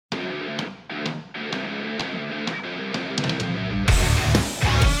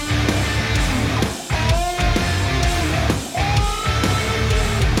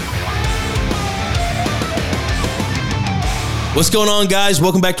What's going on, guys?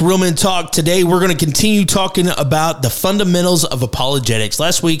 Welcome back to Real Men Talk. Today, we're going to continue talking about the fundamentals of apologetics.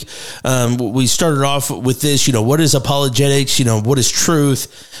 Last week, we started off with this, what is apologetics? What is truth?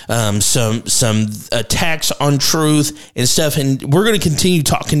 Some attacks on truth and stuff. And we're going to continue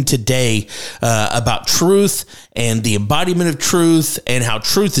talking today about truth and the embodiment of truth and how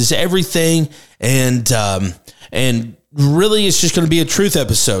truth is everything. And really, it's just going to be a truth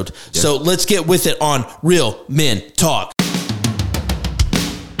episode. Yeah. So let's get with it on Real Men Talk.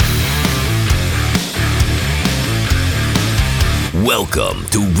 Welcome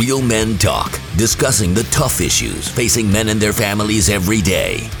to Real Men Talk, discussing the tough issues facing men and their families every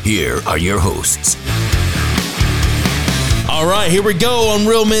day. Here are your hosts. All right, here we go on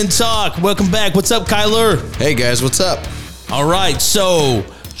Real Men Talk. Welcome back. What's up, Kyler? Hey, guys, what's up? All right, so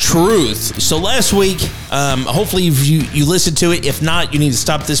truth. So last week, hopefully you listened to it. If not, you need to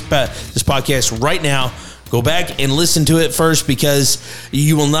stop this podcast right now. Go back and listen to it first, because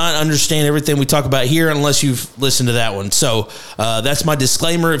you will not understand everything we talk about here unless you've listened to that one. So that's my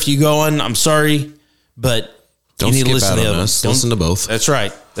disclaimer. If you go on, I'm sorry, but don't you need to listen to us. Listen to both. That's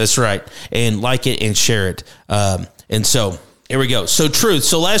right. That's right. And like it and share it. And so here we go. So truth.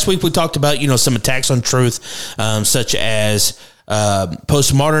 So last week we talked about, some attacks on truth, such as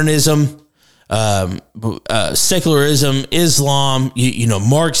postmodernism, secularism, Islam,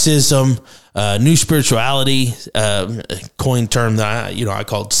 Marxism, new spirituality, coined term that I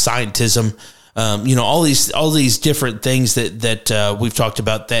called scientism. All these different things that we've talked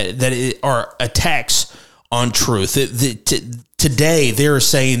about that are attacks on truth. Today they're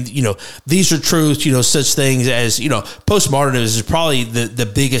saying, these are truths, such things as, postmodernism is probably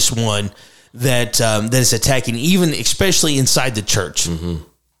the biggest one that is attacking, even especially inside the church. Mm-hmm.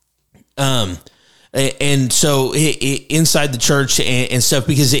 And so inside the church and stuff,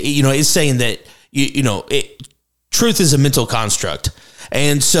 because it's saying that truth is a mental construct,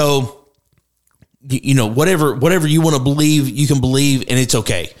 and so whatever you want to believe, you can believe, and it's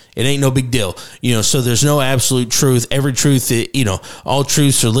okay. It ain't no big deal. So there's no absolute truth. Every truth, all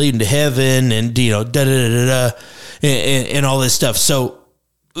truths are leading to heaven, and and all this stuff. So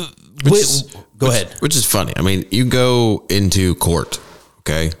go ahead. Which is funny. I mean, you go into court,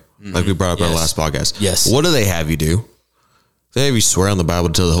 okay? Like we brought up in our last podcast. Yes. What do they have you do? They have you swear on the Bible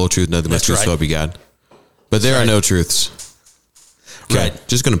to tell the whole truth, nothing but truth, so help you God. But there are no truths. Okay. Right.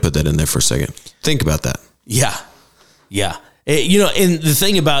 Just going to put that in there for a second. Think about that. Yeah. Yeah. And the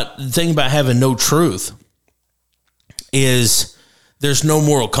thing about having no truth is there's no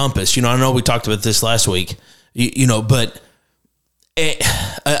moral compass. I know we talked about this last week, but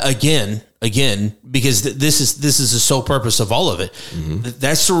again, because this is the sole purpose of all of it. Mm-hmm.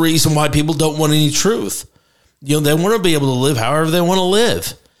 That's the reason why people don't want any truth. They want to be able to live however they want to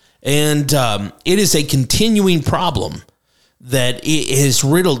live. And it is a continuing problem that it is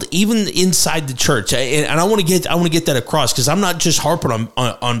riddled even inside the church. And I want to get that across, because I'm not just harping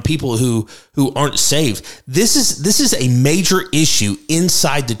on people who aren't saved. This is a major issue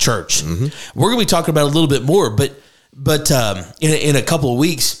inside the church. Mm-hmm. We're going to be talking about it a little bit more, but in a couple of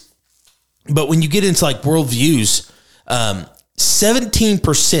weeks. But when you get into like worldviews,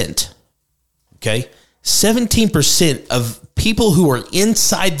 17%, okay, 17% of people who are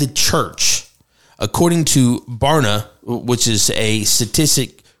inside the church, according to Barna, which is a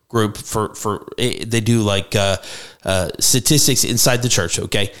statistic group for they do like statistics inside the church.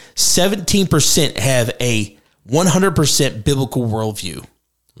 Okay, 17% have a 100% biblical worldview.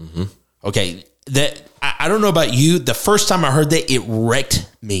 Mm-hmm. Okay, that I don't know about you. The first time I heard that, it wrecked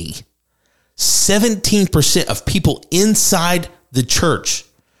me. 17% of people inside the church.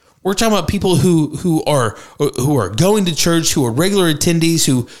 We're talking about people who are going to church, who are regular attendees,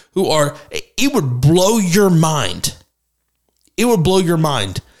 who are. It would blow your mind. It would blow your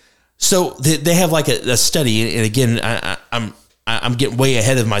mind. So they have like a study, and again, I'm getting way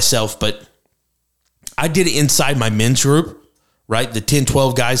ahead of myself, but I did it inside my men's group, right? The 10,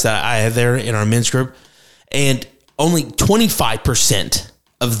 12 guys that I have there in our men's group, and only 25%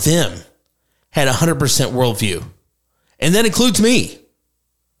 of them had 100% worldview. And that includes me.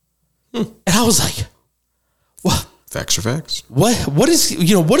 And I was like, what? Facts are facts. What is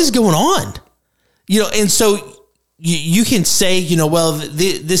going on? And so you can say, well,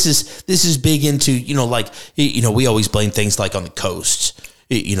 this is big into, we always blame things like on the coast,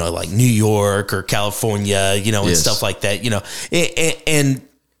 like New York or California, and stuff like that,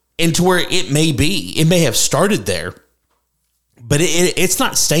 and to where it may have started there, but it's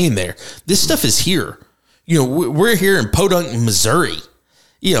not staying there. This stuff is here. We're here in Podunk, Missouri.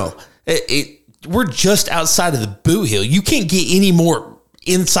 We're just outside of the Boo Hill. You can't get any more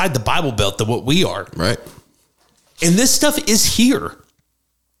inside the Bible Belt than what we are. Right. And this stuff is here.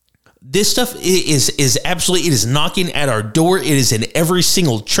 This stuff is absolutely, it is knocking at our door. It is in every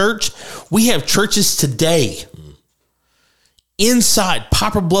single church. We have churches today inside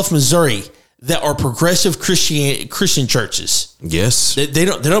Poplar Bluff, Missouri, that are progressive Christian churches. Yes. They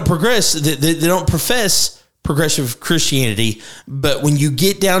don't progress. They don't profess progressive Christianity, but when you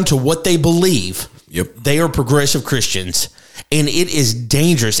get down to what they believe, they are progressive Christians, and it is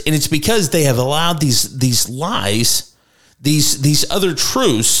dangerous. And it's because they have allowed these lies, these other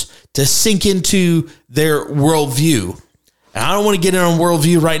truths to sink into their worldview. And I don't want to get in on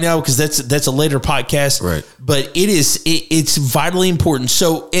worldview right now because that's a later podcast. Right. But it's vitally important.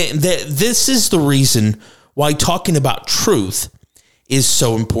 So this is the reason why talking about truth is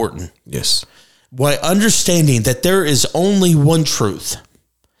so important. Yes. By understanding that there is only one truth.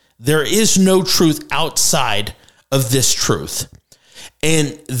 There is no truth outside of this truth.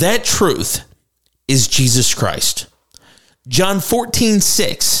 And that truth is Jesus Christ. John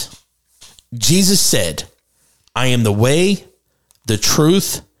 14:6, Jesus said, I am the way, the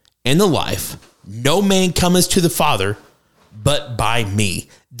truth, and the life. No man cometh to the Father but by me.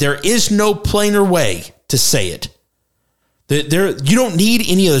 There is no plainer way to say it. You don't need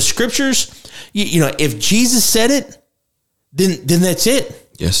any of the scriptures. You know, if Jesus said it, then that's it.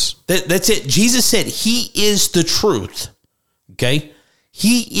 Yes. That's it. Jesus said he is the truth. Okay?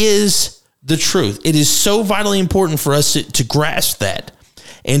 He is the truth. It is so vitally important for us to grasp that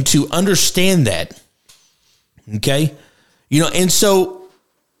and to understand that. Okay? You know, and so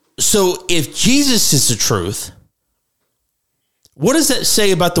if Jesus is the truth, what does that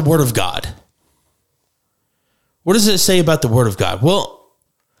say about the Word of God? What does it say about the Word of God? Well,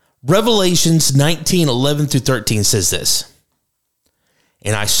 Revelations 19:11-13 says this.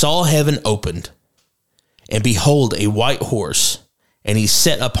 And I saw heaven opened, and behold, a white horse, and he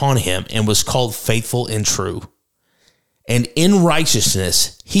sat upon him, and was called Faithful and True. And in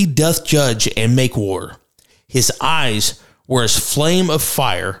righteousness he doth judge and make war. His eyes were as flame of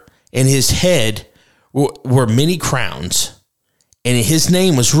fire, and his head were many crowns. And his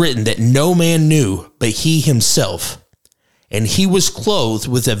name was written that no man knew but he himself. And he was clothed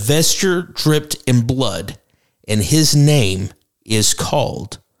with a vesture dripped in blood, and his name is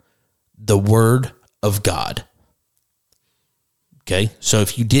called the Word of God. Okay, so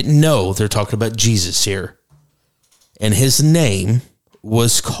if you didn't know, they're talking about Jesus here. And his name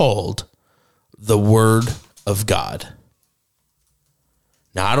was called the Word of God.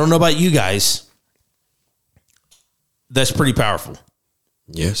 Now, I don't know about you guys. That's pretty powerful.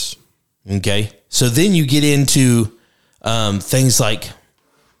 Yes. Okay. So then you get into things like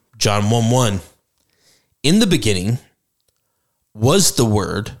John 1:1. In the beginning was the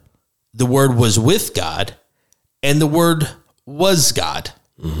Word was with God, and the Word was God.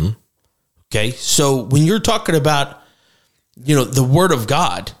 Mm-hmm. Okay. So when you're talking about, the Word of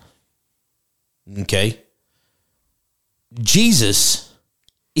God, okay, Jesus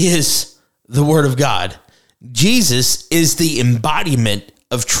is the Word of God. Jesus is the embodiment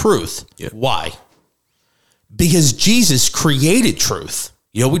of truth. Yep. Why? Because Jesus created truth.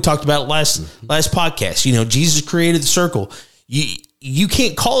 We talked about it last podcast. Jesus created the circle. You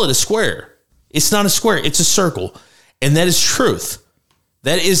can't call it a square. It's not a square. It's a circle. And that is truth.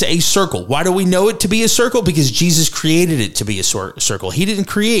 That is a circle. Why do we know it to be a circle? Because Jesus created it to be a circle. He didn't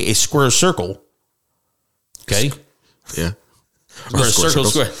create a square circle. Okay? Yeah. Or a circle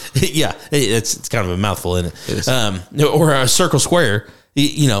square. Yeah, it's kind of a mouthful, isn't it? Or a circle square.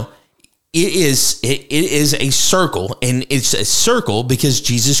 It is a circle, and it's a circle because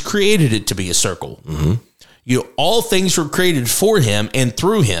Jesus created it to be a circle. Mm-hmm. All things were created for him and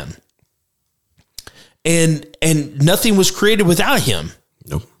through him, and nothing was created without him.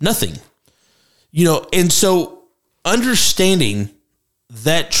 Nope. Nothing. And so understanding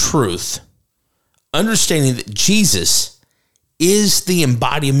that truth, understanding that Jesus is the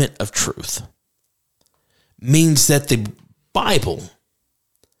embodiment of truth, means that the Bible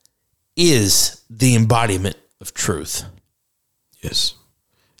is the embodiment of truth. Yes.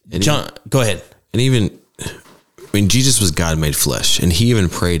 And John, go ahead. And even when Jesus was God made flesh, and he even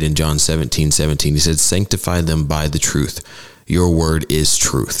prayed in John 17:17, he said, sanctify them by the truth. Your word is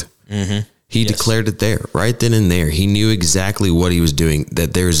truth. Mm-hmm. He declared it there, right then and there. He knew exactly what he was doing,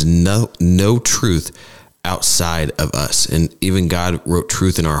 that there's no truth outside of us. And even God wrote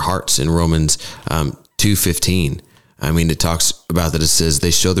truth in our hearts in Romans 2:15. I mean, it talks about that. It says they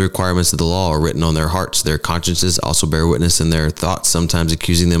show the requirements of the law are written on their hearts. Their consciences also bear witness in their thoughts, sometimes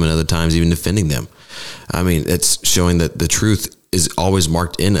accusing them and other times even defending them. I mean, it's showing that the truth is always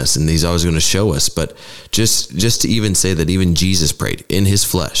marked in us, and he's always going to show us. But just to even say that even Jesus prayed in his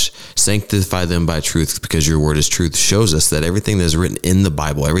flesh, sanctify them by truth because your word is truth, shows us that everything that is written in the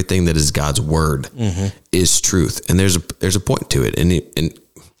Bible, everything that is God's word is truth. And there's a point to it. And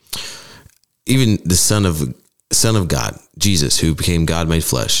even the Son of God, Jesus, who became God made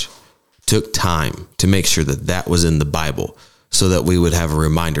flesh, took time to make sure that that was in the Bible so that we would have a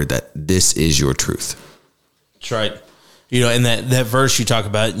reminder that this is your truth. That's right. And that verse you talk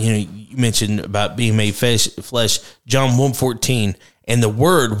about, you mentioned about being made flesh, John 1:14, and the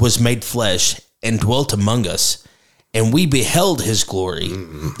word was made flesh and dwelt among us, and we beheld his glory,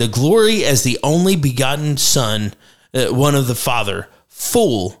 the glory as the only begotten Son, one of the Father,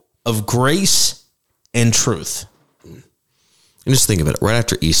 full of grace and truth. And just think about it, right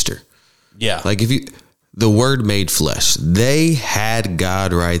after Easter. Yeah. Like the word made flesh, they had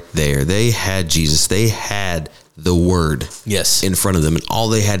God right there. They had Jesus. They had the word in front of them. And all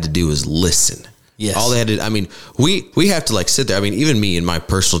they had to do was listen. Yes. All they had to, we have to sit there. Even me in my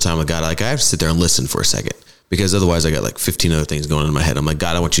personal time with God, I have to sit there and listen for a second, because otherwise I got 15 other things going on in my head. I'm like,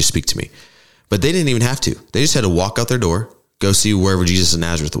 God, I want you to speak to me. But they didn't even have to. They just had to walk out their door, go see wherever Jesus of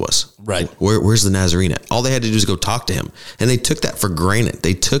Nazareth was. Right. Where's the Nazarene at? All they had to do is go talk to him. And they took that for granted.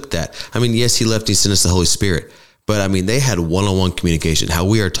 They took that. Yes, he left, he sent us the Holy Spirit. But they had one-on-one communication, how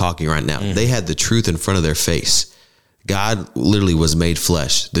we are talking right now. They had the truth in front of their face. God literally was made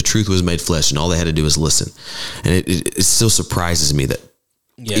flesh. The truth was made flesh, and all they had to do was listen. And it still surprises me that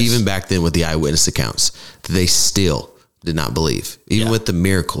even back then with the eyewitness accounts, they still did not believe. Even with the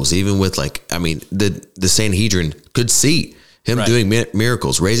miracles, even with the Sanhedrin could see him doing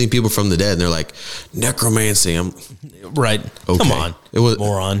miracles, raising people from the dead. And they're like, necromancy. Right. Okay. Come on,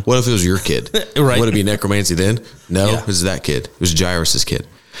 moron. What if it was your kid? Right. Would it be necromancy then? No, it was that kid. It was Jairus' kid.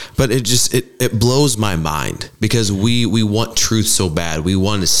 But it blows my mind, because we want truth so bad. We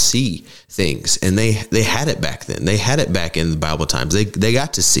want to see things, and they had it back then. They had it back in the Bible times. They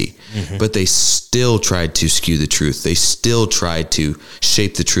got to see, but they still tried to skew the truth. They still tried to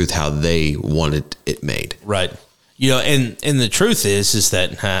shape the truth how they wanted it made. Right. And the truth is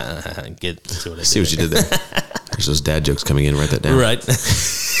that get to what I see what you did there. There's those dad jokes coming in. Write that down. Right.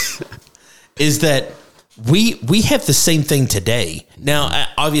 Is that we have the same thing today. Now,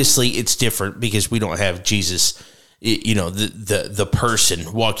 obviously, it's different because we don't have Jesus, the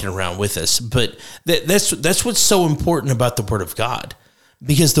person walking around with us. But that's what's so important about the Word of God,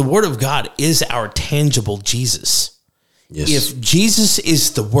 because the Word of God is our tangible Jesus. Yes. If Jesus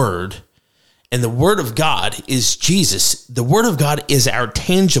is the Word and the Word of God is Jesus, the Word of God is our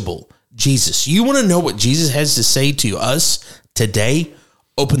tangible Jesus. You want to know what Jesus has to say to us today?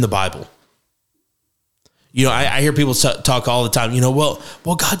 Open the Bible. I hear people talk all the time, well,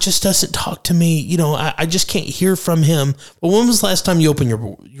 God just doesn't talk to me. I just can't hear from him. Well, when was the last time you opened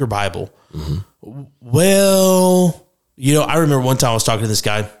your Bible? Mm-hmm. Well, I remember one time I was talking to this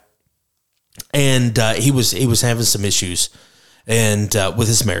guy, and he was having some issues and with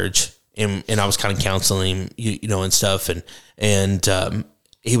his marriage, and I was kind of counseling him, and stuff. And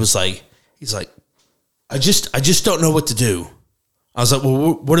he's like, I just don't know what to do. I was like,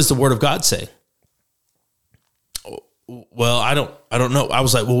 well, what does the Word of God say? Well, I don't know. I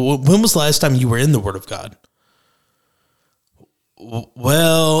was like, well, when was the last time you were in the Word of God?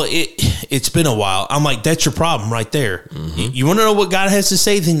 Well, it's been a while. I'm like, that's your problem right there. Mm-hmm. You want to know what God has to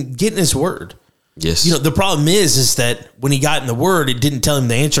say? Then get in his Word. Yes. The problem is that when he got in the Word, it didn't tell him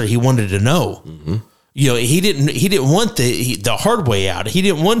the answer he wanted to know. Mm-hmm. He didn't want the hard way out. He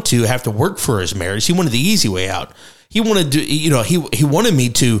didn't want to have to work for his marriage. He wanted the easy way out. He wanted to, he wanted me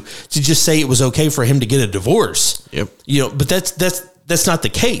to just say it was okay for him to get a divorce. Yep. But that's not the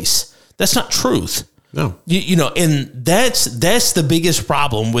case. That's not truth. No. And that's the biggest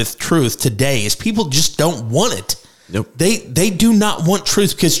problem with truth today is people just don't want it. Nope. They do not want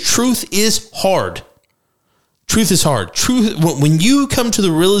truth, because truth is hard. Truth is hard. Truth, when you come to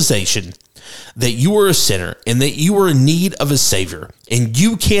the realization that you are a sinner and that you are in need of a savior and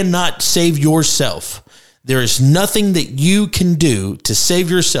you cannot save yourself, there is nothing that you can do to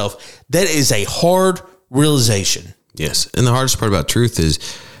save yourself. That is a hard realization. Yes. And the hardest part about truth is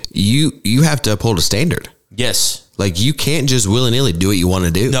you have to uphold a standard. Yes. Like, you can't just willy-nilly do what you want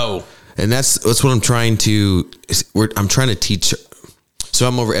to do. No. And that's what I'm trying to teach. So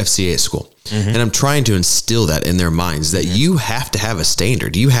I'm over FCA at school, and I'm trying to instill that in their minds, that you have to have a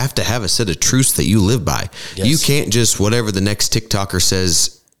standard. You have to have a set of truths that you live by. Yes. You can't just, whatever the next TikToker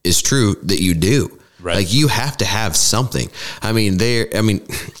says is true, that you do. Right. Like, you have to have something. There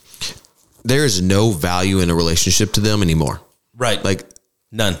is no value in a relationship to them anymore. Right. Like,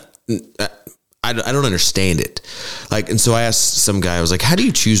 none. I don't understand it. Like, and so I asked some guy, I was like, how do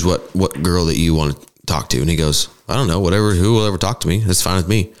you choose what girl that you want to talk to? And he goes, I don't know, who will ever talk to me. That's fine with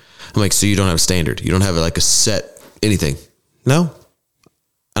me. I'm like, so you don't have a standard. You don't have like a set anything. No.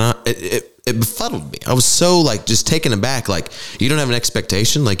 And it befuddled me. I was so like just taken aback. Like, you don't have an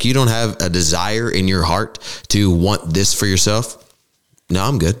expectation. Like, you don't have a desire in your heart to want this for yourself. No,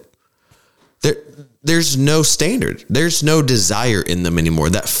 I'm good. There's no standard. There's no desire in them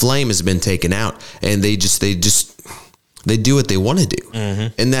anymore. That flame has been taken out, and they do what they want to do.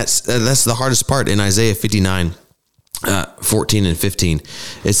 Mm-hmm. And that's the hardest part. In Isaiah 59, 14 and 15,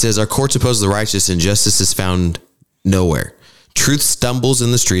 it says, our courts oppose the righteous, and justice is found nowhere. Truth stumbles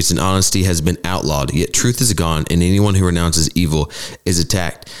in the streets, and honesty has been outlawed. Yet truth is gone, and anyone who renounces evil is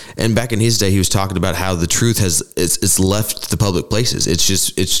attacked. And back in his day, he was talking about how the truth it's left the public places. It's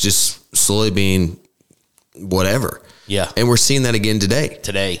just slowly being whatever. Yeah. And we're seeing that again today.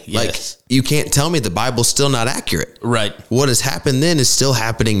 Yes. Like, you can't tell me the Bible's still not accurate. Right. What has happened then is still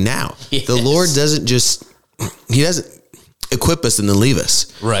happening now. Yes. The Lord doesn't equip us and then leave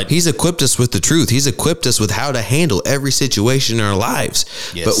us. Right. He's equipped us with the truth. He's equipped us with how to handle every situation in our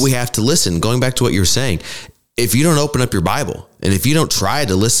lives. Yes. But we have to listen. Going back to what you were saying, if you don't open up your Bible and if you don't try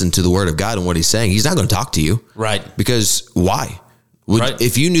to listen to the word of God and what he's saying, he's not going to talk to you. Right. Because why? Right.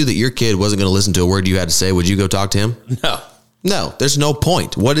 If you knew that your kid wasn't going to listen to a word you had to say, would you go talk to him? No, there's no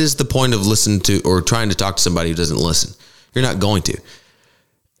point. What is the point of listening to or trying to talk to somebody who doesn't listen? You're not going to.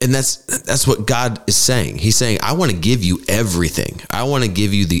 And that's what God is saying. He's saying, I want to give you everything. I want to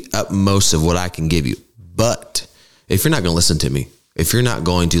give you the utmost of what I can give you. But if you're not going to listen to me, if you're not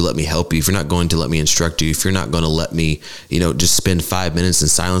going to let me help you, if you're not going to let me instruct you, if you're not going to let me, just spend 5 minutes in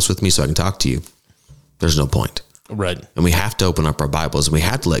silence with me so I can talk to you, there's no point. Right. And we have to open up our Bibles and we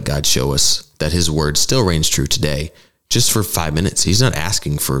have to let God show us that his word still reigns true today, just for 5 minutes. He's not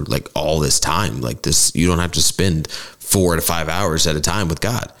asking for like all this time like this. You don't have to spend 4 to 5 hours at a time with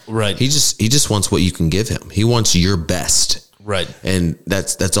God. Right. He just wants what you can give him. He wants your best. Right. And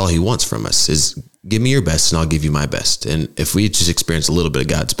that's all he wants from us is give me your best and I'll give you my best. And if we just experience a little bit of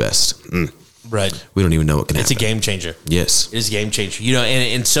God's best, right, we don't even know what can happen. It's a game changer. Yes. It is a game changer.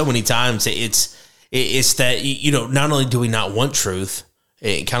 And so many times it's that, not only do we not want truth,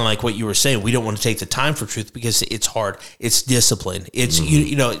 kind of like what you were saying, we don't want to take the time for truth because it's hard. It's discipline. It's,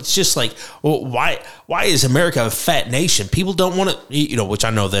 it's just like, well, why is America a fat nation? People don't want to, which I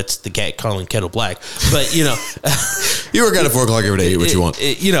know that's the cat calling kettle black, but you work out at 4 o'clock every day, eat what you want,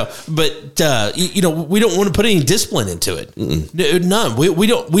 but we don't want to put any discipline into it. None. We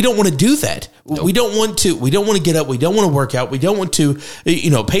don't want to do that. Nope. We don't want to get up. We don't want to work out. We don't want to,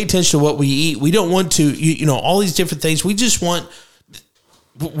 pay attention to what we eat. We don't want to, all these different things. We just want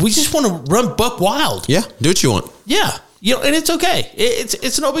to run buck wild. Yeah. Do what you want. Yeah. And it's okay.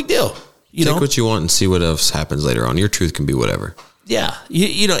 It's no big deal. Take what you want and see what else happens later on. Your truth can be whatever. Yeah.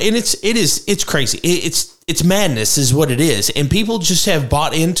 And it's crazy. It's madness is what it is. And people just have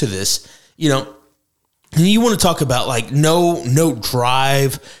bought into this, and you want to talk about like, no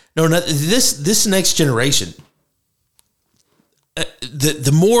drive, no, this next generation,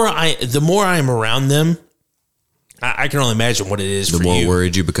 the more I am around them, I can only imagine what it is for you. The more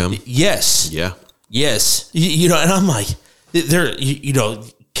worried you become? Yes. Yeah. Yes. And I'm like, this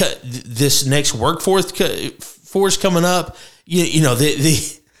next workforce coming up,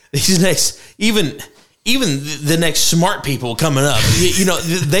 these next, even the next smart people coming up,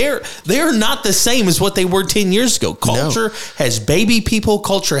 they're not the same as what they were 10 years ago. Culture has baby people.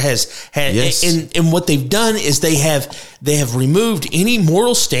 Culture has yes. And what they've done is they have removed any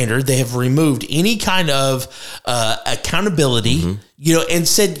moral standard. They have removed any kind of accountability, and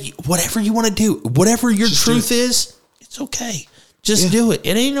said, whatever you want to do, whatever your truth is, it's okay. Just do it.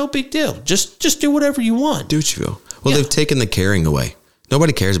 It ain't no big deal. Just do whatever you want. Do what you will. Well, they've taken the caring away.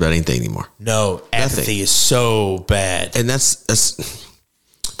 Nobody cares about anything anymore. No, apathy is so bad. And that's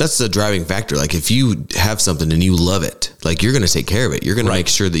the driving factor. Like if you have something and you love it, like you're going to take care of it. You're going to make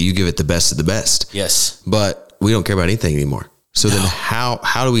sure that you give it the best of the best. Yes. But we don't care about anything anymore. So then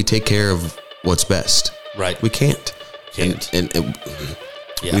how do we take care of what's best? Right. We can't.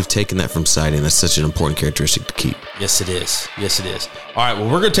 We've taken that from sight, and that's such an important characteristic to keep. Yes, it is. Yes, it is. All right. Well,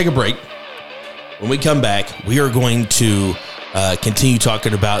 we're going to take a break. When we come back, we are going to continue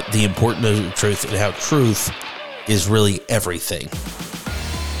talking about the importance of truth and how truth is really everything.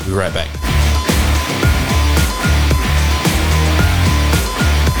 We'll be right back.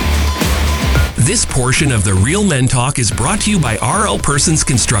 This portion of the Real Men Talk is brought to you by R.L. Persons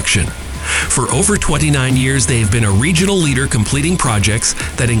Construction. For over 29 years, they have been a regional leader completing projects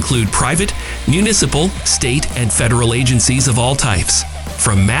that include private, municipal, state, and federal agencies of all types.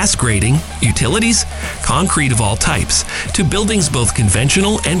 From mass grading, utilities, concrete of all types, to buildings both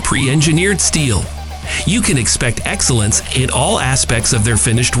conventional and pre-engineered steel. You can expect excellence in all aspects of their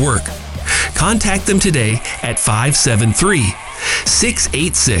finished work. Contact them today at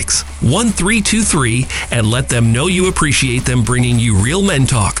 573-686-1323 and let them know you appreciate them bringing you Real Men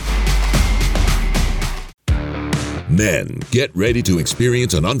Talk. Men, get ready to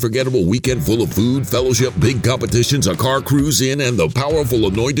experience an unforgettable weekend full of food, fellowship, big competitions, a car cruise in, and the powerful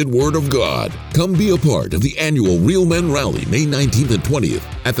anointed Word of God. Come be a part of the annual Real Men Rally, May 19th and 20th,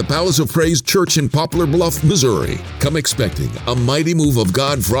 at the Palace of Praise Church in Poplar Bluff, Missouri. Come expecting a mighty move of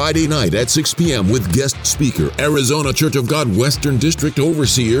God Friday night at 6 p.m. with guest speaker, Arizona Church of God Western District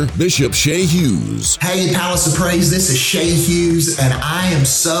Overseer, Bishop Shay Hughes. Hey, Palace of Praise, this is Shay Hughes, and I am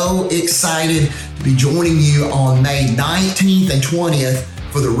so excited to be joining you on May 19th and 20th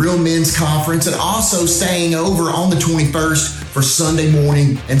for the Real Men's Conference, and also staying over on the 21st for Sunday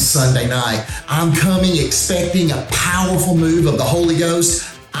morning and Sunday night. I'm coming expecting a powerful move of the Holy Ghost.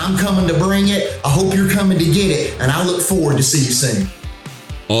 I'm coming to bring it. I hope you're coming to get it, and I look forward to see you soon.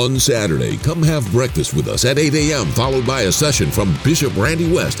 On Saturday, come have breakfast with us at 8 a.m., followed by a session from Bishop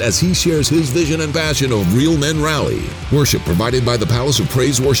Randy West as he shares his vision and passion of Real Men Rally. Worship provided by the Palace of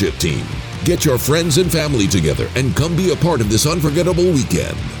Praise worship team. Get your friends and family together and come be a part of this unforgettable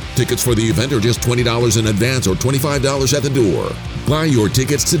weekend. Tickets for the event are just $20 in advance or $25 at the door. Buy your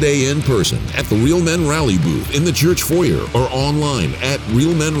tickets today in person at the Real Men Rally booth in the church foyer or online at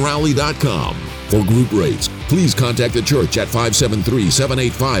realmenrally.com. For group rates, please contact the church at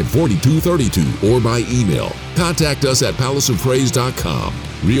 573-785-4232 or by email. Contact us at palaceofpraise.com.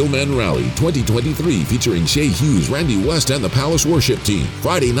 Real Men Rally 2023 featuring Shay Hughes, Randy West, and the Palace Worship Team.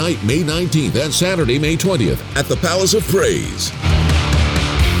 Friday night, May 19th and Saturday, May 20th at the Palace of Praise.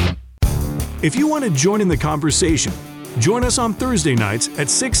 If you want to join in the conversation, join us on Thursday nights at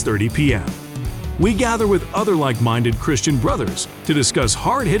 6:30 p.m. We gather with other like-minded Christian brothers to discuss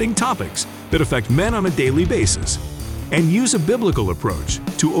hard-hitting topics that affect men on a daily basis and use a biblical approach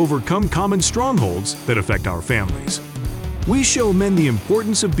to overcome common strongholds that affect our families. We show men the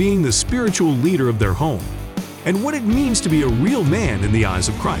importance of being the spiritual leader of their home and what it means to be a real man in the eyes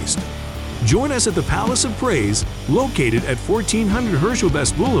of Christ. Join us at the Palace of Praise, located at 1400 Herschel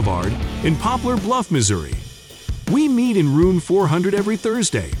Best Boulevard in Poplar Bluff, Missouri. We meet in room 400 every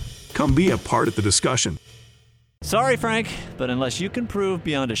Thursday. Come be a part of the discussion. Sorry, Frank, but unless you can prove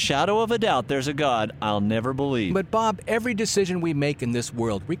beyond a shadow of a doubt there's a God, I'll never believe. But Bob, every decision we make in this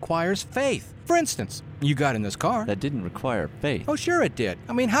world requires faith. For instance, you got in this car. That didn't require faith. Oh, sure it did.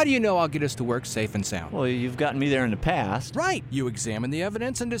 I mean, how do you know I'll get us to work safe and sound? Well, you've gotten me there in the past. Right. You examined the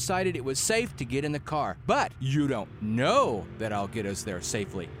evidence and decided it was safe to get in the car. But you don't know that I'll get us there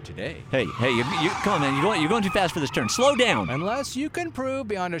safely today. Hey, you come on, man. You're going too fast for this turn. Slow down. Unless you can prove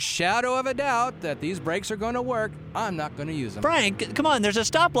beyond a shadow of a doubt that these brakes are going to work, I'm not going to use them. Frank, come on. There's a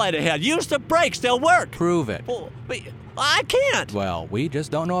stoplight ahead. Use the brakes. They'll work. Prove it. Well, but I can't. Well, we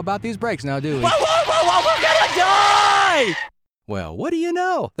just don't know about these brakes now, do we? Whoa, we're gonna die! Well, what do you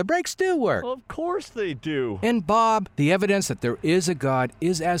know? The brakes do work. Well, of course they do. And Bob, the evidence that there is a God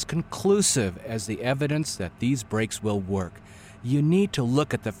is as conclusive as the evidence that these brakes will work. You need to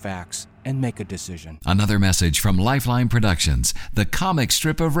look at the facts and make a decision. Another message from Lifeline Productions, the comic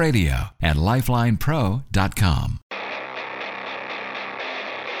strip of radio at lifelinepro.com.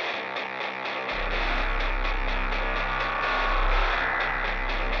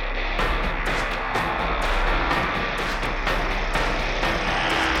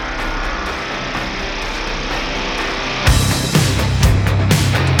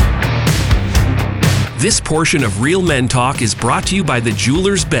 This portion of Real Men Talk is brought to you by the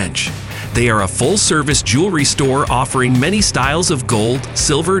Jeweler's Bench. They are a full-service jewelry store offering many styles of gold,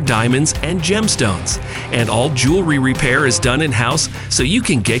 silver, diamonds, and gemstones. And all jewelry repair is done in-house so you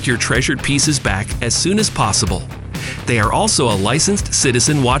can get your treasured pieces back as soon as possible. They are also a licensed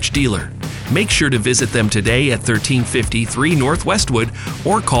Citizen Watch dealer. Make sure to visit them today at 1353 North Westwood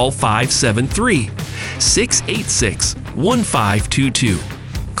or call 573-686-1522.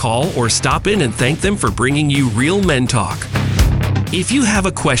 Call or stop in and thank them for bringing you Real Men Talk. If you have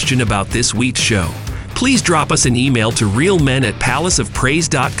a question about this week's show, please drop us an email to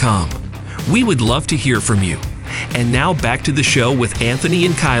realmen@palaceofpraise.com. We would love to hear from you. And now back to the show with Anthony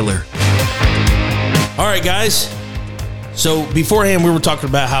and Kyler. All right, guys. So beforehand, we were talking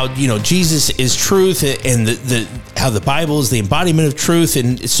about how, Jesus is truth and how the Bible is the embodiment of truth.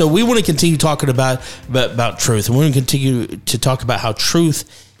 And so we want to continue talking about truth. And we want to continue to talk about how truth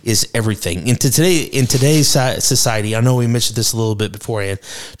is everything. In today's society, I know we mentioned this a little bit beforehand,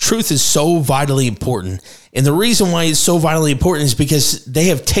 truth is so vitally important. And the reason why it's so vitally important is because they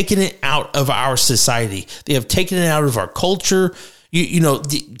have taken it out of our society. They have taken it out of our culture.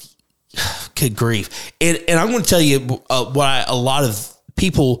 Good grief. And I'm going to tell you why a lot of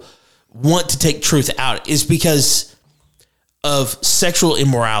people want to take truth out is because of sexual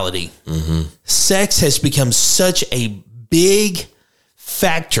immorality. Mm-hmm. Sex has become such a big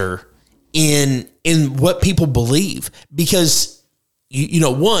factor in what people believe because,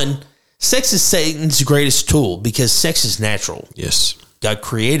 one, sex is Satan's greatest tool because sex is natural. Yes. God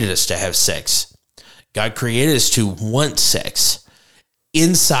created us to have sex. God created us to want sex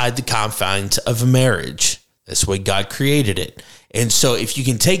inside the confines of a marriage. That's the way God created it. And so if you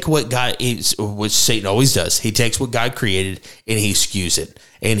can take what God is, which Satan always does, he takes what God created and he skews it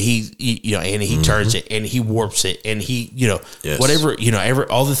and he turns it and he warps it and he, whatever,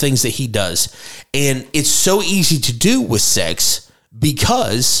 all the things that he does. And it's so easy to do with sex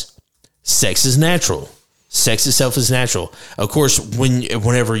because sex is natural. Sex itself is natural. Of course,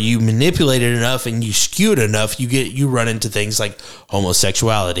 whenever you manipulate it enough and you skew it enough, you run into things like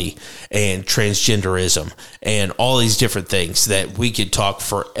homosexuality and transgenderism and all these different things that we could talk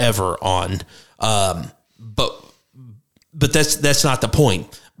forever on. But that's not the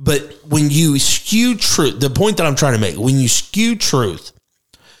point. But when you skew truth, the point that I'm trying to make, when you skew truth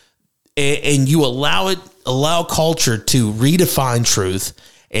and you allow culture to redefine truth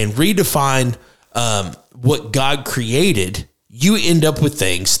and redefine what God created, you end up with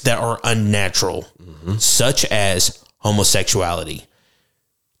things that are unnatural, such as homosexuality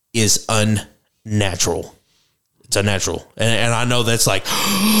is unnatural. It's unnatural. And I know that's like,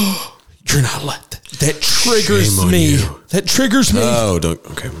 you're not allowed. That triggers me. That triggers me. Oh, don't.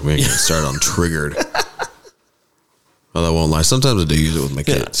 Okay, we're going to start on triggered. Well, I won't lie. Sometimes I do use it with my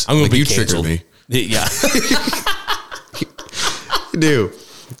kids. I'm going to be you canceled. Trigger me. Yeah. You do.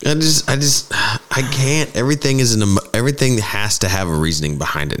 I can't. Everything has to have a reasoning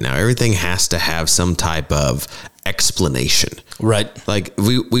behind it now. Everything has to have some type of explanation. Right. Like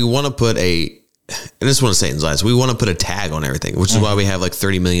we want to put and this is one of Satan's lies. We want to put a tag on everything, which is why we have like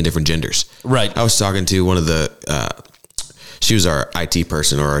 30 million different genders. Right. I was talking to one of she was our IT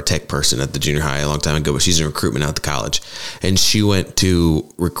person or our tech person at the junior high a long time ago, but she's in recruitment out the college. And she went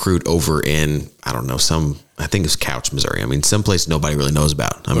to recruit over in, I don't know, I think it's Couch, Missouri. I mean, someplace nobody really knows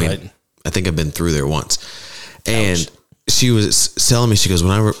about. I mean, I think I've been through there once. And she was telling me, she goes,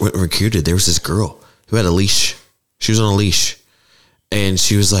 when I went recruited, there was this girl who had a leash. She was on a leash. And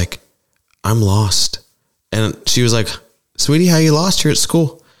she was like, I'm lost. And she was like, sweetie, how you lost? You're at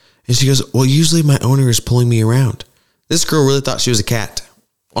school. And she goes, well, usually my owner is pulling me around. This girl really thought she was a cat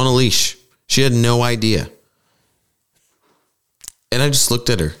on a leash. She had no idea. And I just looked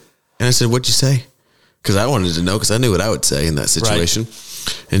at her and I said, what'd you say? Because I wanted to know, because I knew what I would say in that situation.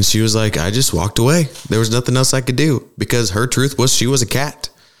 Right. And she was like, I just walked away. There was nothing else I could do, because her truth was she was a cat.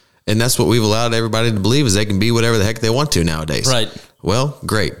 And that's what we've allowed everybody to believe, is they can be whatever the heck they want to nowadays. Right. Well,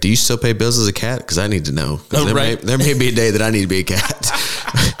 great. Do you still pay bills as a cat? Because I need to know. There may be a day that I need to be a cat.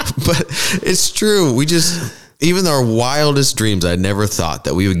 But it's true. Even our wildest dreams, I never thought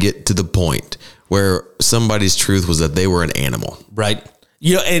that we would get to the point where somebody's truth was that they were an animal. Right.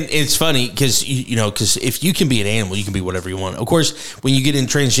 And it's funny because, because if you can be an animal, you can be whatever you want. Of course, when you get in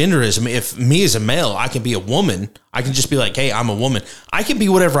transgenderism, if me as a male, I can be a woman, I can just be like, hey, I'm a woman. I can be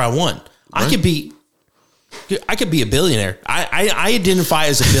whatever I want. Right. I could be a billionaire. I identify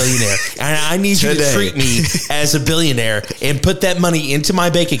as a billionaire, and I need you to treat me as a billionaire and put that money into my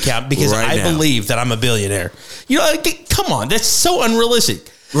bank account because I believe that I'm a billionaire. Come on, that's so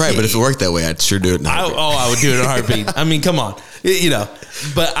unrealistic. Right, but if it worked that way, I'd sure do it in a heartbeat. I would do it in a heartbeat. I mean, come on.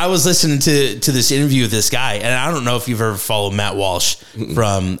 But I was listening to this interview with this guy, and I don't know if you've ever followed Matt Walsh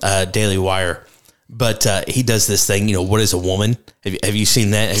from Daily Wire, but he does this thing, what is a woman? Have you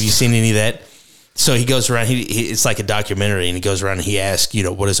seen that? Have you seen any of that? So he goes around, it's like a documentary, and he goes around and he asks,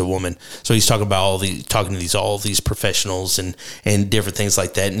 what is a woman? So he's talking about all these professionals and different things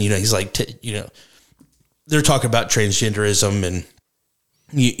like that. And, he's like, they're talking about transgenderism and,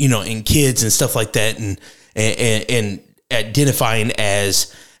 and kids and stuff like that. And identifying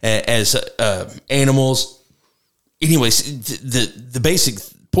as animals. Anyways, the basic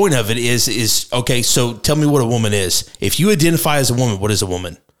point of it is, okay, so tell me what a woman is. If you identify as a woman, what is a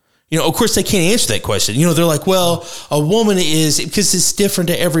woman? Of course they can't answer that question. They're like, well, a woman is, because it's different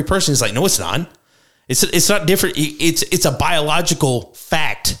to every person. It's like, no, it's not. It's not different. It's a biological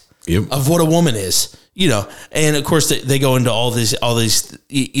fact of what a woman is. And of course they go into all these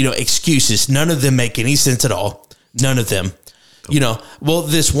excuses. None of them make any sense at all. None of them. Well,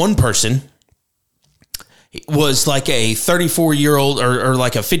 this one person was like a 34-year-old or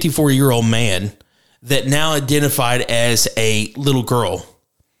like a 54-year-old man that now identified as a little girl.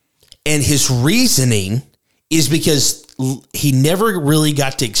 And his reasoning is because he never really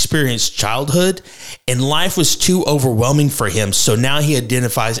got to experience childhood and life was too overwhelming for him. So now he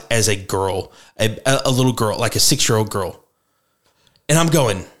identifies as a girl, a little girl, like a 6-year-old girl. And I'm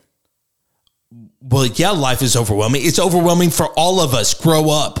going, well, yeah, life is overwhelming. It's overwhelming for all of us. Grow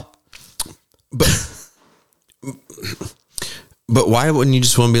up. But why wouldn't you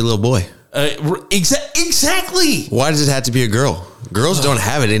just want to be a little boy? Exactly. Why does it have to be a girl? Girls don't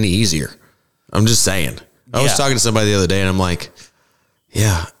have it any easier. I'm just saying. I was talking to somebody the other day and I'm like,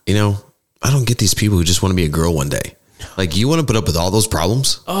 yeah, I don't get these people who just want to be a girl one day. Like, you want to put up with all those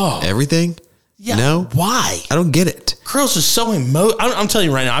problems? Oh. Everything? Yeah. No? Why? I don't get it. Girls are so I'm telling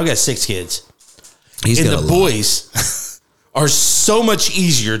you right now, I've got 6 kids. And the boys are so much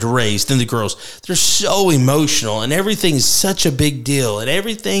easier to raise than the girls. They're so emotional and everything's such a big deal and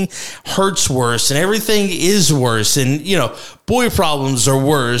everything hurts worse and everything is worse. And, boy problems are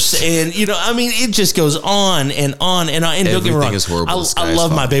worse. And, it just goes on and on and on. And don't get me wrong, I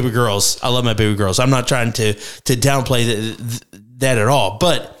love my baby girls. I love my baby girls. I'm not trying to downplay that at all.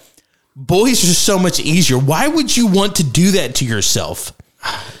 But boys are so much easier. Why would you want to do that to yourself?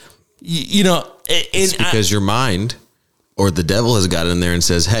 It's because your mind or the devil has got in there and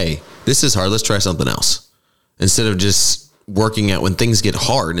says, hey, this is hard. Let's try something else. Instead of just working out when things get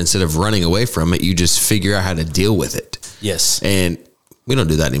hard, instead of running away from it, you just figure out how to deal with it. Yes. And we don't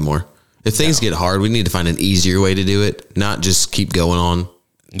do that anymore. If things get hard, we need to find an easier way to do it, not just keep going on.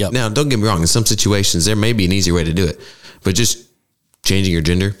 Yep. Now, don't get me wrong. In some situations, there may be an easier way to do it, but just changing your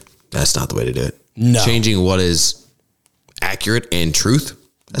gender, that's not the way to do it. No. Changing what is accurate and truth,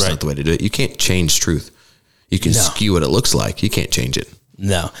 that's not the way to do it. You can't change truth. You can skew what it looks like. You can't change it.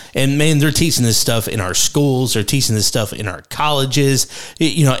 No. And man, they're teaching this stuff in our schools. They're teaching this stuff in our colleges,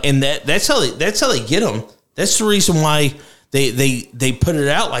 and that's how they get them. That's the reason why they put it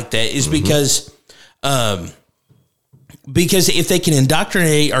out like that is because if they can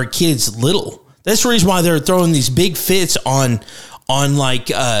indoctrinate our kids little, that's the reason why they're throwing these big fits on like,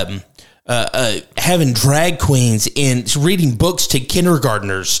 having drag queens and reading books to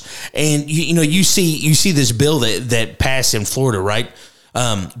kindergartners. And you see this bill that passed in Florida, right?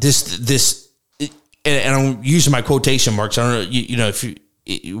 This and I'm using my quotation marks. I don't know, if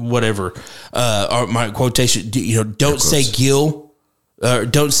you, whatever, or my quotation, don't say Gil,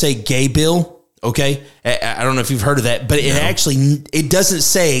 don't say gay bill. Okay. I don't know if you've heard of that, but it doesn't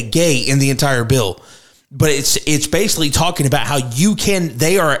say gay in the entire bill. But it's basically talking about how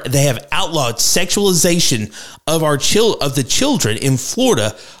they have outlawed sexualization of the children in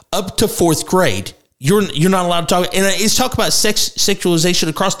Florida up to 4th grade. You're not allowed to talk, and it's talking about sexualization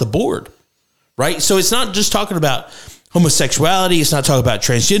across the board, right? So it's not just talking about homosexuality. It's not talking about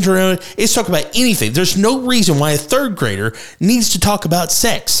transgender. It's talking about anything. There's no reason why a 3rd grader needs to talk about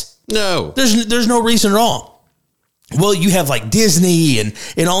sex. No, there's no reason at all. Well, you have like Disney and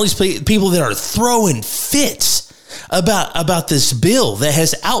all these people that are throwing fits about this bill that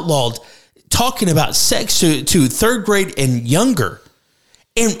has outlawed talking about sex to 3rd grade and younger.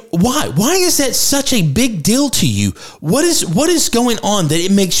 And why? Why is that such a big deal to you? What is going on that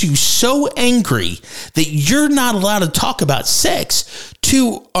it makes you so angry that you're not allowed to talk about sex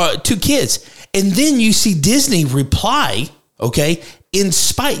to kids? And then you see Disney reply, okay, in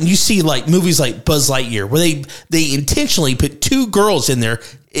spite, and you see like movies like Buzz Lightyear where they intentionally put 2 girls in there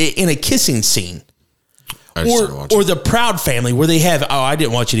in a kissing scene. Or the Proud Family where they have, I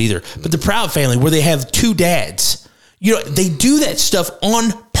didn't watch it either, but the Proud Family where they have 2 dads. They do that stuff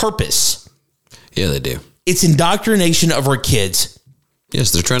on purpose. Yeah, they do. It's indoctrination of our kids.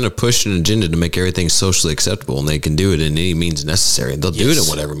 Yes, they're trying to push an agenda to make everything socially acceptable, and they can do it in any means necessary. They'll do it in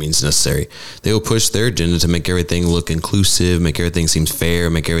whatever means necessary. They will push their agenda to make everything look inclusive, make everything seem fair,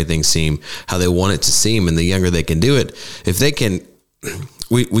 make everything seem how they want it to seem. And the younger they can do it, if they can,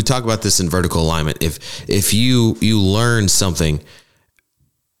 we talk about this in vertical alignment. If you learn something,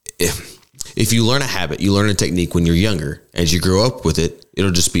 if you learn a habit, you learn a technique when you're younger, as you grow up with it,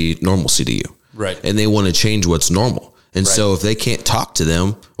 it'll just be normalcy to you. Right. And they want to change what's normal. And so if they can't talk to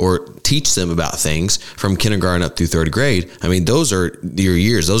them or teach them about things from kindergarten up through third grade. I mean, those are your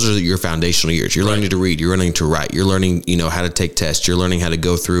years. Those are your foundational years. You're learning to read. You're learning to write. You're learning, how to take tests. You're learning how to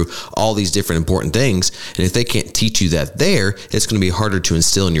go through all these different important things. And if they can't teach you that there, it's going to be harder to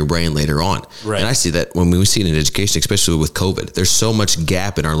instill in your brain later on. Right. And I see that when we see it in education, especially with COVID, there's so much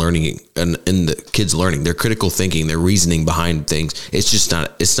gap in our learning and in the kids' learning, their critical thinking, their reasoning behind things. It's just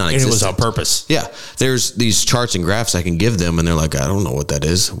not, it's not existent. And it was on purpose. Yeah. There's these charts and graphs I can give them and they're like, I don't know what that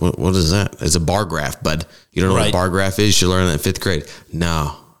is. What is that? It's a bar graph, bud. You don't know what a bar graph is? You learn that in 5th grade.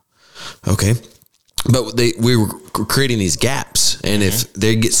 No. Okay. But we were creating these gaps. And if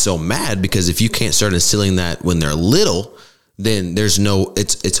they get so mad, because if you can't start instilling that when they're little, then there's no,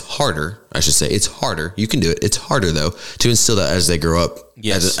 it's harder. I should say it's harder. You can do it. It's harder though to instill that as they grow up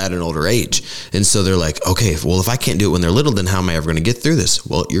at an older age. And so they're like, okay, well, if I can't do it when they're little, then how am I ever going to get through this?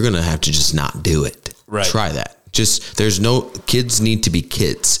 Well, you're going to have to just not do it. Right. Try that. Just, kids need to be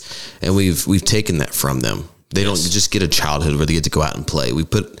kids. And we've taken that from them. They don't just get a childhood where they get to go out and play. We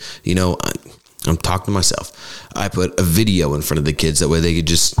put, I'm talking to myself. I put a video in front of the kids. That way they could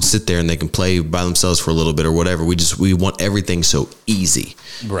just sit there and they can play by themselves for a little bit or whatever. We want everything so easy.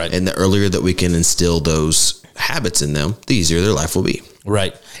 Right. And the earlier that we can instill those habits in them, the easier their life will be.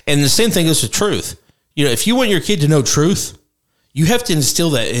 Right. And the same thing goes with truth. If you want your kid to know truth, you have to instill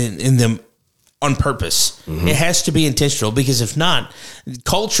that in them on purpose. It has to be intentional, because if not,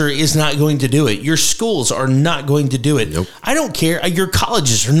 culture is not going to do it. Your schools are not going to do it. Nope. I don't care. Your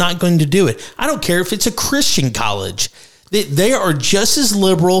colleges are not going to do it. I don't care if it's a Christian college. They are just as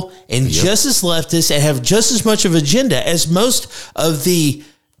liberal and just as leftist and have just as much of an agenda as most of the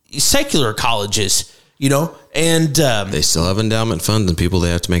secular colleges, and they still have endowment funds and people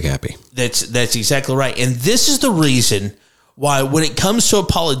they have to make happy. That's exactly right. And this is the reason why, when it comes to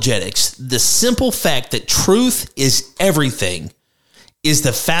apologetics, the simple fact that truth is everything is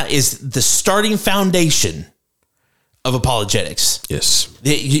the starting foundation of apologetics. Yes.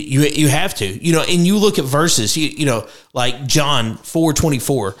 You have to, and you look at verses, like John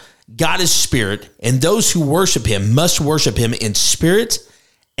 4:24, God is spirit, and those who worship him must worship him in spirit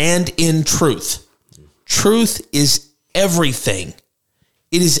and in truth. Truth is everything.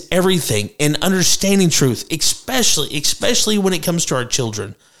 It is everything. And understanding truth, especially when it comes to our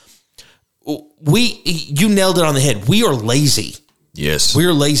children. You nailed it on the head. We are lazy. Yes. We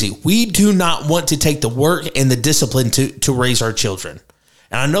are lazy. We do not want to take the work and the discipline to raise our children.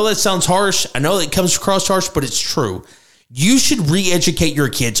 And I know that sounds harsh. I know that comes across harsh, but it's true. You should re-educate your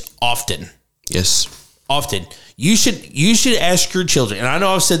kids often. Yes. Often. You should ask your children, and I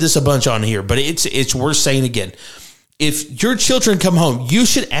know I've said this a bunch on here, but it's worth saying again. If your children come home,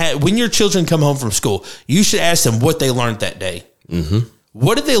 when your children come home from school, you should ask them what they learned that day.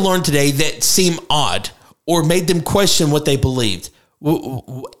 What did they learn today that seemed odd or made them question what they believed?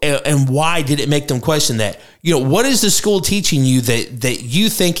 And why did it make them question that? What is the school teaching you that you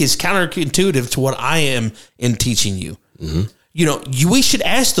think is counterintuitive to what I am in teaching you? We should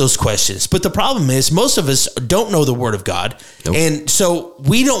ask those questions, but the problem is most of us don't know the Word of God. Nope. And so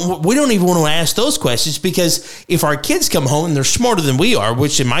we don't even want to ask those questions, because if our kids come home and they're smarter than we are,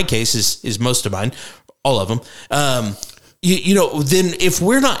 which in my case is most of mine, all of them, then if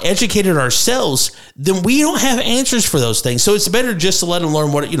we're not educated ourselves, then we don't have answers for those things. So it's better just to let them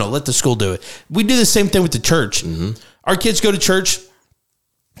learn let the school do it. We do the same thing with the church. Our kids go to church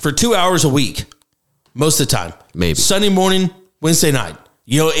for 2 hours a week, most of the time. Maybe Sunday morning, Wednesday night,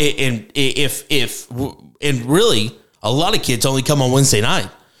 and really a lot of kids only come on Wednesday night,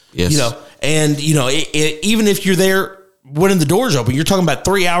 yes. Even if you're there when the doors open, you're talking about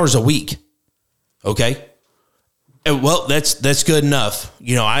 3 hours a week. Okay. And well, that's good enough.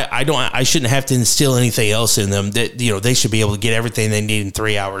 I shouldn't have to instill anything else in them. That, they should be able to get everything they need in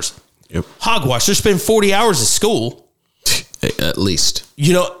 3 hours. Yep. Hogwash. They're spending 40 hours at school. At least.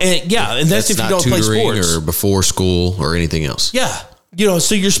 And that's if you don't play sports. Or before school or anything else. Yeah.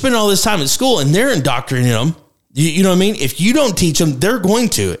 So you're spending all this time at school and they're indoctrinating them. You know what I mean? If you don't teach them, they're going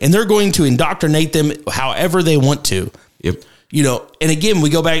to indoctrinate them however they want to. Yep. And again, we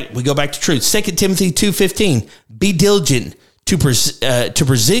go back to truth. 2 Timothy 2:15, be diligent to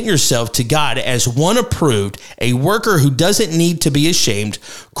present yourself to God as one approved, a worker who doesn't need to be ashamed,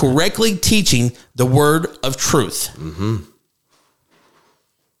 correctly teaching the word of truth.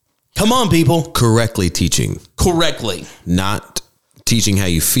 Come on, people. Correctly teaching. Correctly. Not teaching how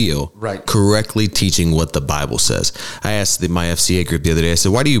you feel. Right. Correctly teaching what the Bible says. I asked my FCA group the other day, I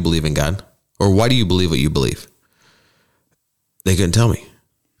said, why do you believe in God? Or why do you believe what you believe? They couldn't tell me.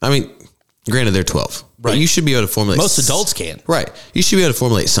 I mean, granted, they're 12. Right. But you should be able to formulate. Most adults can. Right. You should be able to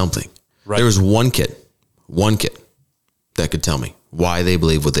formulate something. Right. There was one kid that could tell me why they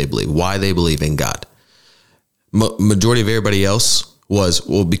believe what they believe, why they believe in God. Majority of everybody else was,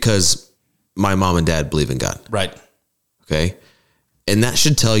 well, because my mom and dad believe in God. Right. Okay. And that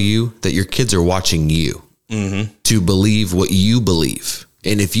should tell you that your kids are watching you to believe what you believe.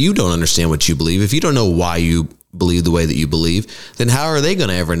 And if you don't understand what you believe, if you don't know why you believe the way that you believe, then how are they going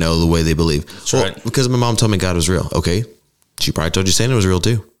to ever know the way they believe? That's right. Because my mom told me God was real. Okay. She probably told you Santa was real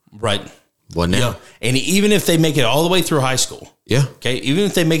too. Right. What now? Yeah. And even if they make it all the way through high school. Yeah. Okay. Even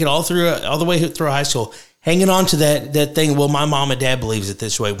if they make it all the way through high school, hanging on to that thing. Well, my mom and dad believes it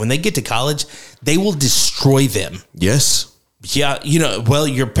this way. When they get to college, they will destroy them. Yes. Yeah. Well,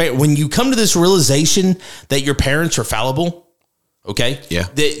 when you come to this realization that your parents are fallible, okay. Yeah.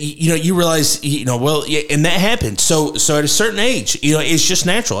 That, you realize, well, yeah, and that happens. So at a certain age, it's just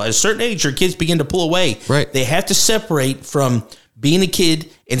natural. At a certain age, your kids begin to pull away. Right. They have to separate from being a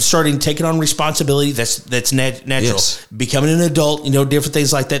kid and starting taking on responsibility. That's natural. Yes. Becoming an adult, different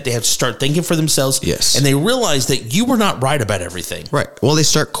things like that. They have to start thinking for themselves. Yes. And they realize that you were not right about everything. Right. Well, they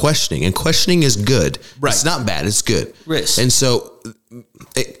start questioning, and questioning is good. Right. It's not bad. It's good. Yes. And so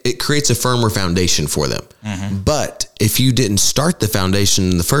it creates a firmer foundation for them. Mm-hmm. But if you didn't start the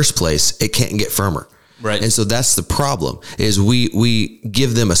foundation in the first place, it can't get firmer. Right. And so that's the problem, is we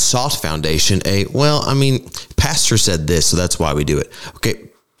give them a soft foundation. Pastor said this, so that's why we do it. Okay.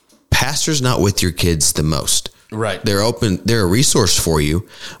 Pastor's not with your kids the most. Right. They're a resource for you,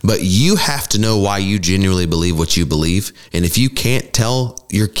 but you have to know why you genuinely believe what you believe. And if you can't tell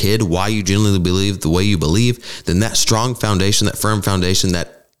your kid why you genuinely believe the way you believe, then that strong foundation, that firm foundation,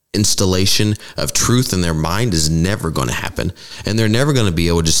 that installation of truth in their mind is never going to happen. And they're never going to be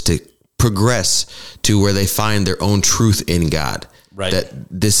able just to progress to where they find their own truth in God. Right. That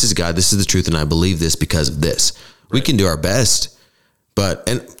this is God, this is the truth, and I believe this because of this. Right. We can do our best,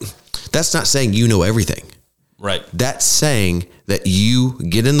 and that's not saying you know everything. Right. That's saying that you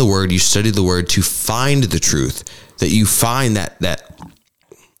get in the Word, you study the Word to find the truth, that you find that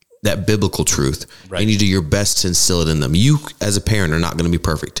biblical truth, right. And you do your best to instill it in them. You, as a parent, are not going to be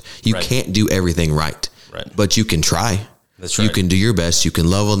perfect. You right. can't do everything right, but you can try. That's right. You can do your best. You can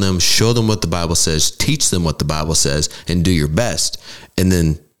love on them, show them what the Bible says, teach them what the Bible says, and do your best, and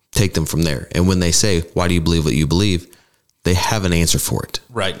then take them from there. And when they say, why do you believe what you believe? They have an answer for it.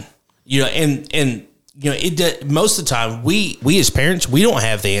 Right. Most of the time we as parents, we don't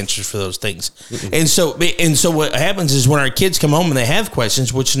have the answers for those things. Mm-mm. And so what happens is when our kids come home and they have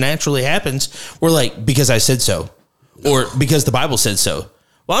questions, which naturally happens, we're like, because I said so, or because the Bible said so.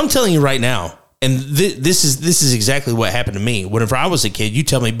 Well, I'm telling you right now, and this is exactly what happened to me. Whenever I was a kid, you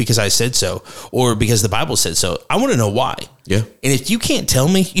tell me because I said so, or because the Bible said so. I want to know why. Yeah. And if you can't tell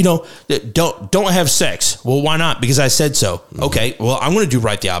me, don't have sex. Well, why not? Because I said so. Mm-hmm. Okay. Well, I'm going to do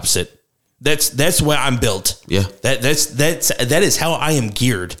right the opposite. That's the way I'm built. Yeah. That is how I am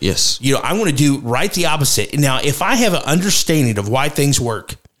geared. Yes. I'm going to do right the opposite. Now, if I have an understanding of why things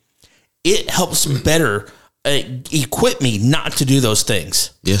work, it helps better equip me not to do those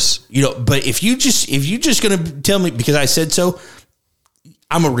things. Yes. But if you just going to tell me because I said so,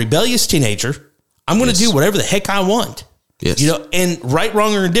 I'm a rebellious teenager. I'm going to do whatever the heck I want. Yes. And right,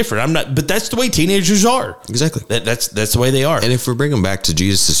 wrong, or indifferent. I'm not, but that's the way teenagers are. Exactly. That's the way they are. And if we bring them back to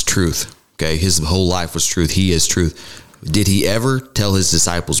Jesus' truth, okay, his whole life was truth. He is truth. Did he ever tell his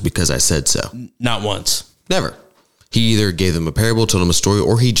disciples because I said so? Not once. Never. He either gave them a parable, told them a story,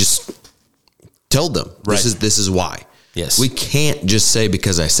 or he just told them, this is why. Yes. We can't just say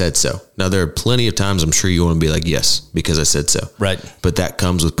because I said so. Now, there are plenty of times I'm sure you want to be like, yes, because I said so. Right. But that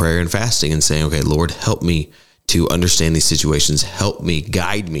comes with prayer and fasting and saying, okay, Lord, help me to understand these situations. Help me,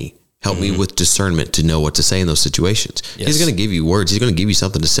 guide me. Help me with discernment to know what to say in those situations. Yes. He's going to give you words. He's going to give you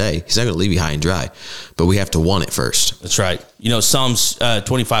something to say. He's not going to leave you high and dry, but we have to want it first. That's right. Psalms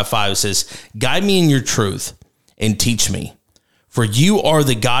 25:5 says, guide me in your truth and teach me, for you are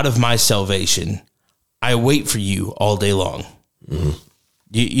the God of my salvation. I wait for you all day long.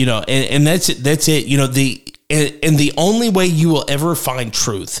 Mm-hmm. And that's it. That's it. The only way you will ever find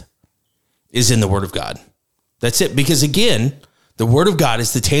truth is in the Word of God. That's it. Because again, the Word of God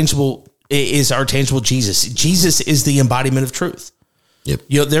is our tangible Jesus. Jesus is the embodiment of truth.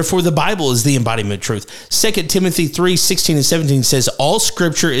 Yep. Therefore, the Bible is the embodiment of truth. 2 Timothy 3:16 and 17 says, all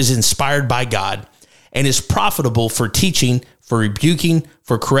Scripture is inspired by God and is profitable for teaching, for rebuking,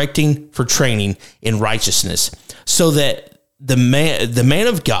 for correcting, for training in righteousness, so that the man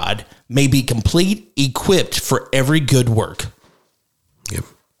of God may be complete, equipped for every good work. Yep.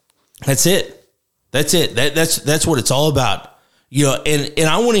 That's it. That's what it's all about. And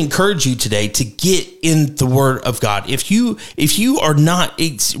I want to encourage you today to get in the Word of God. If you are not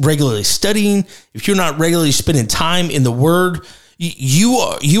regularly studying, if you're not regularly spending time in the Word,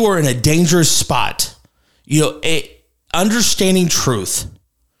 you are in a dangerous spot. Understanding truth,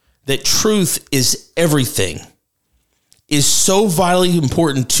 that truth is everything, is so vitally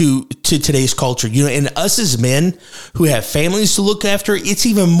important to today's culture. And us as men who have families to look after, it's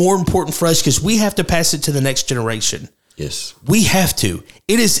even more important for us because we have to pass it to the next generation. Yes. We have to.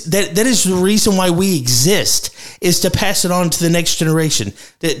 It is that is the reason why we exist, is to pass it on to the next generation,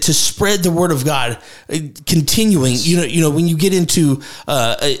 to spread the word of God, continuing. When you get into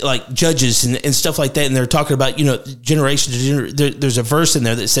like Judges and stuff like that, and they're talking about generation to generation, there's a verse in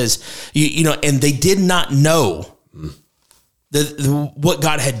there that says and they did not know what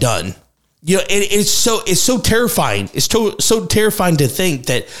God had done. It's so terrifying. It's so terrifying to think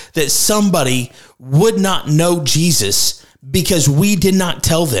that somebody would not know Jesus because we did not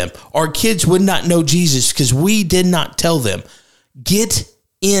tell them. Our kids would not know Jesus because we did not tell them. Get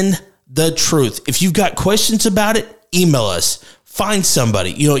in the truth. If you've got questions about it, email us. Find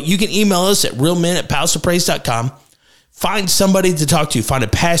somebody. You can email us at realmen@palaceofpraise.com. Find somebody to talk to. Find a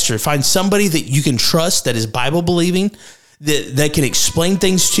pastor. Find somebody that you can trust that is Bible believing, that can explain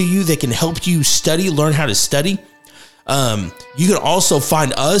things to you, that can help you learn how to study. You can also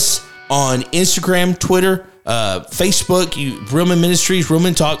find us on Instagram, Twitter, Facebook, Real Men Ministries, Real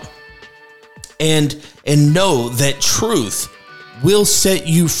Men Talk, and know that truth will set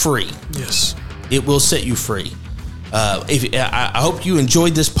you free. Yes. It will set you free. I hope you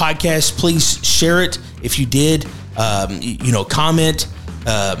enjoyed this podcast. Please share it. If you did, comment,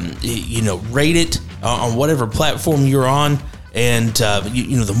 rate it on whatever platform you're on. And,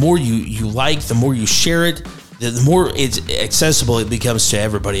 the more you like, the more you share it, the more it's accessible it becomes to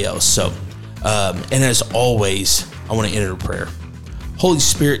everybody else. So, and as always, I want to enter a prayer. Holy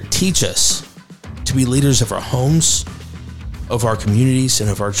Spirit, teach us to be leaders of our homes, of our communities,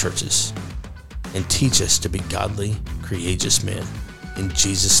 and of our churches. And teach us to be godly, courageous men. In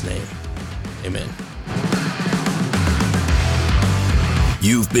Jesus' name, amen.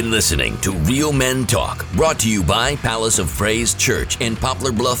 You've been listening to Real Men Talk, brought to you by Palace of Praise Church in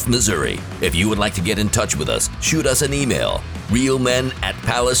Poplar Bluff, Missouri. If you would like to get in touch with us, shoot us an email,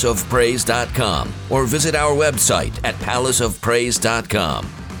 realmen@palaceofpraise.com, or visit our website at palaceofpraise.com.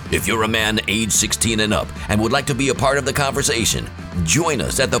 If you're a man age 16 and up and would like to be a part of the conversation, join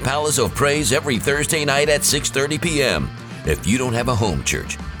us at the Palace of Praise every Thursday night at 6:30 p.m. If you don't have a home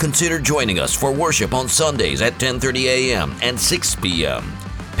church, consider joining us for worship on Sundays at 10:30 a.m. and 6 p.m.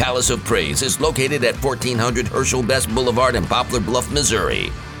 Palace of Praise is located at 1400 Herschel Best Boulevard in Poplar Bluff,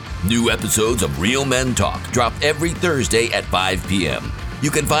 Missouri. New episodes of Real Men Talk drop every Thursday at 5 p.m.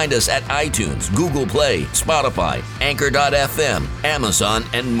 You can find us at iTunes, Google Play, Spotify, Anchor.fm, Amazon,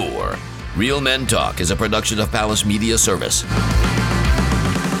 and more. Real Men Talk is a production of Palace Media Service.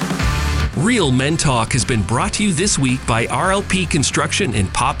 Real Men Talk has been brought to you this week by RLP Construction in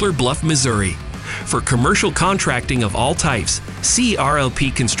Poplar Bluff, Missouri. For commercial contracting of all types, see RLP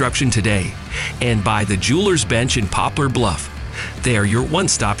Construction today. And by the Jeweler's Bench in Poplar Bluff. They are your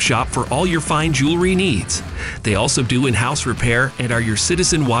one-stop shop for all your fine jewelry needs. They also do in-house repair and are your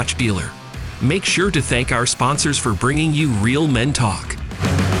Citizen Watch dealer. Make sure to thank our sponsors for bringing you Real Men Talk.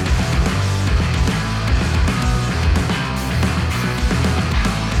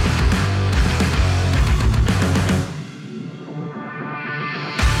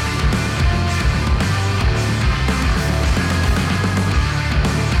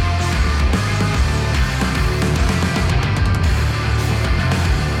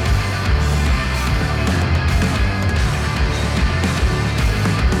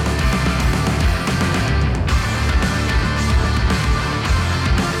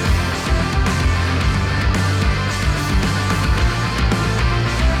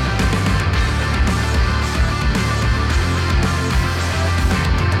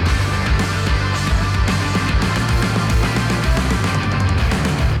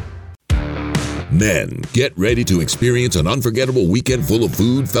 Men, get ready to experience an unforgettable weekend full of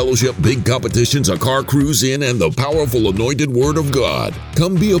food, fellowship, big competitions, a car cruise in, and the powerful anointed Word of God.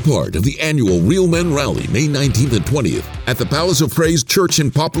 Come be a part of the annual Real Men Rally, May 19th and 20th, at the Palace of Praise Church in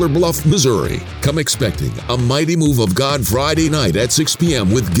Poplar Bluff, Missouri. Come expecting a mighty move of God Friday night at 6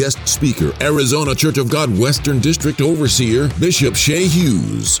 p.m. with guest speaker, Arizona Church of God Western District Overseer, Bishop Shay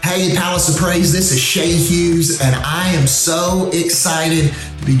Hughes. Hey, Palace of Praise, this is Shay Hughes, and I am so excited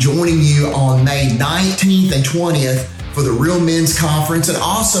to be joining you on May 19th and 20th for the Real Men's Conference, and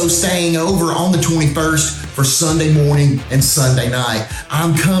also staying over on the 21st for Sunday morning and Sunday night.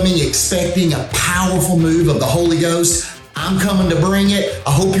 I'm coming expecting a powerful move of the Holy Ghost. I'm coming to bring it.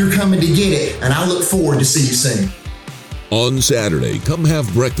 I hope you're coming to get it, and I look forward to see you soon. On Saturday, come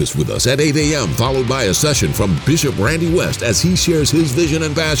have breakfast with us at 8 a.m., followed by a session from Bishop Randy West as he shares his vision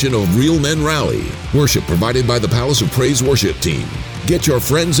and passion of Real Men Rally. Worship provided by the Palace of Praise worship team. Get your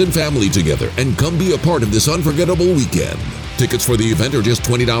friends and family together and come be a part of this unforgettable weekend. Tickets for the event are just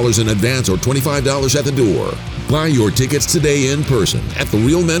 $20 in advance or $25 at the door. Buy your tickets today in person at the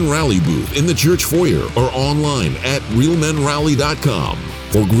Real Men Rally booth in the church foyer or online at realmenrally.com.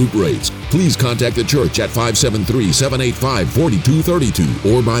 For group rates, please contact the church at 573-785-4232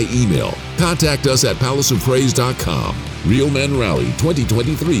 or by email. Contact us at palaceofpraise.com. Real Men Rally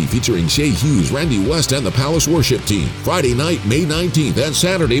 2023 featuring Shay Hughes, Randy West, and the Palace Worship Team. Friday night, May 19th and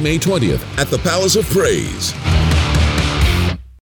Saturday, May 20th at the Palace of Praise.